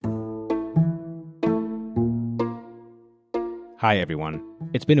Hi everyone.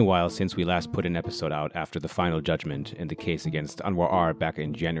 It's been a while since we last put an episode out after the final judgment in the case against Anwar R back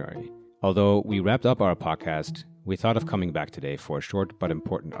in January. Although we wrapped up our podcast, we thought of coming back today for a short but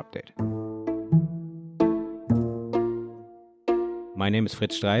important update. My name is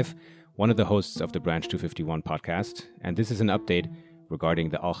Fritz Streif, one of the hosts of the Branch 251 podcast, and this is an update regarding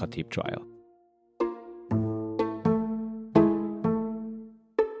the Al Khatib trial.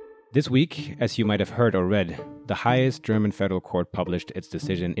 This week, as you might have heard or read, the highest German federal court published its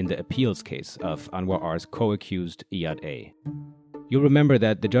decision in the appeals case of Anwar R's co-accused Iyad A. You'll remember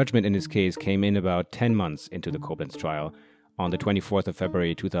that the judgment in his case came in about 10 months into the Koblenz trial on the 24th of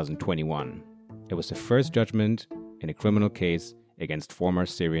February 2021. It was the first judgment in a criminal case against former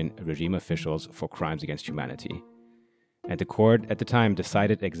Syrian regime officials for crimes against humanity. And the court at the time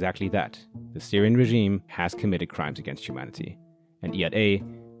decided exactly that. The Syrian regime has committed crimes against humanity. And Iyad A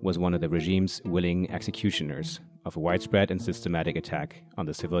was one of the regime's willing executioners of a widespread and systematic attack on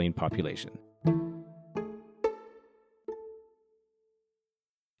the civilian population.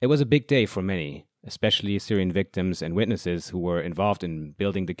 It was a big day for many, especially Syrian victims and witnesses who were involved in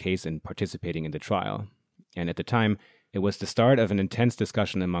building the case and participating in the trial. And at the time, it was the start of an intense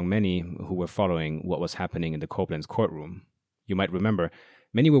discussion among many who were following what was happening in the Koblenz courtroom. You might remember,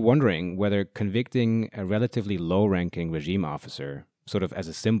 many were wondering whether convicting a relatively low-ranking regime officer, sort of as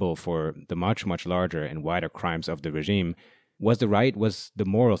a symbol for the much, much larger and wider crimes of the regime, was the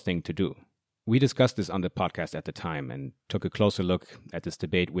moral thing to do. We discussed this on the podcast at the time and took a closer look at this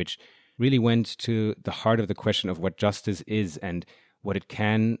debate, which really went to the heart of the question of what justice is and what it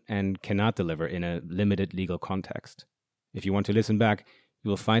can and cannot deliver in a limited legal context. If you want to listen back, you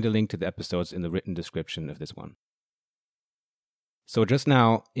will find a link to the episodes in the written description of this one. So just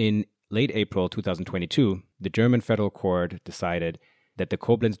now, in late April 2022, the German federal court decided that the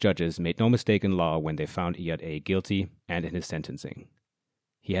Koblenz judges made no mistake in law when they found Iyad A guilty and in his sentencing.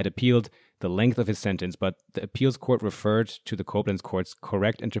 He had appealed the length of his sentence, but the appeals court referred to the Koblenz court's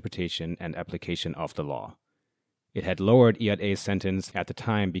correct interpretation and application of the law. It had lowered Iyad A's sentence at the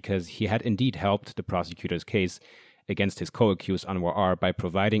time because he had indeed helped the prosecutor's case against his co-accused Anwar R by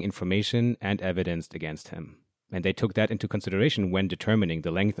providing information and evidence against him. And they took that into consideration when determining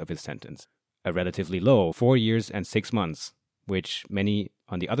the length of his sentence, a relatively low 4 years and 6 months, which many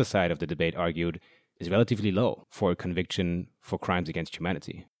on the other side of the debate argued is relatively low for a conviction for crimes against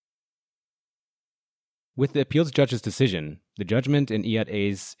humanity. With the appeals judge's decision, the judgment in Iyad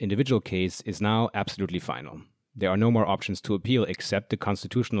A's individual case is now absolutely final. There are no more options to appeal except the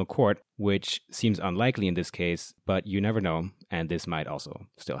Constitutional Court, which seems unlikely in this case, but you never know, and this might also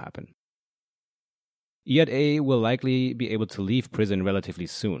still happen. Iyad A will likely be able to leave prison relatively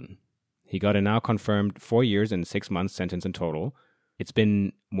soon. He got a now confirmed 4 years and 6 months sentence in total. It's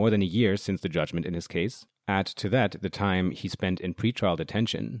been more than a year since the judgment in his case. Add to that the time he spent in pretrial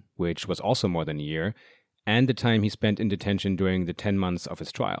detention, which was also more than a year, and the time he spent in detention during the 10 months of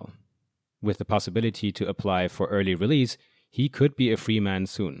his trial. With the possibility to apply for early release, he could be a free man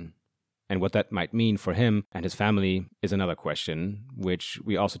soon. And what that might mean for him and his family is another question, which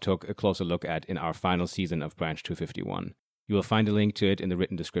we also took a closer look at in our final season of Branch 251. You will find a link to it in the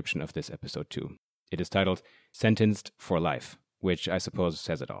written description of this episode too. It is titled Sentenced for Life, which I suppose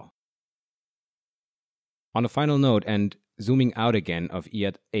says it all. On a final note, and zooming out again of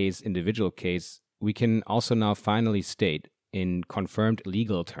Iyad A's individual case, we can also now finally state in confirmed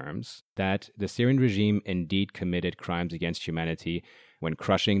legal terms that the Syrian regime indeed committed crimes against humanity when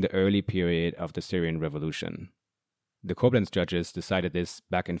crushing the early period of the Syrian revolution. The Koblenz judges decided this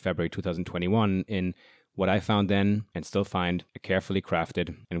back in February 2021 in what I found then, and still find, a carefully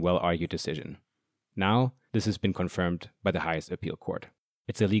crafted and well-argued decision. Now, this has been confirmed by the highest appeal court.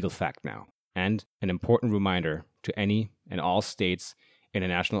 It's a legal fact now, and an important reminder to any and all states,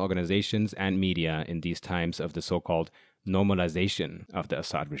 international organizations, and media in these times of the so-called normalization of the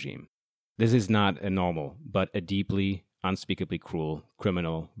Assad regime. This is not a normal, but a deeply, unspeakably cruel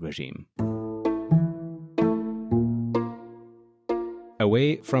criminal regime.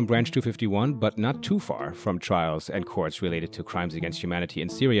 Away from Branch 251, but not too far from trials and courts related to crimes against humanity in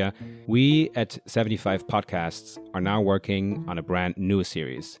Syria, we at 75 Podcasts are now working on a brand new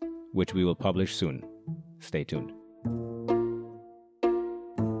series, which we will publish soon. Stay tuned.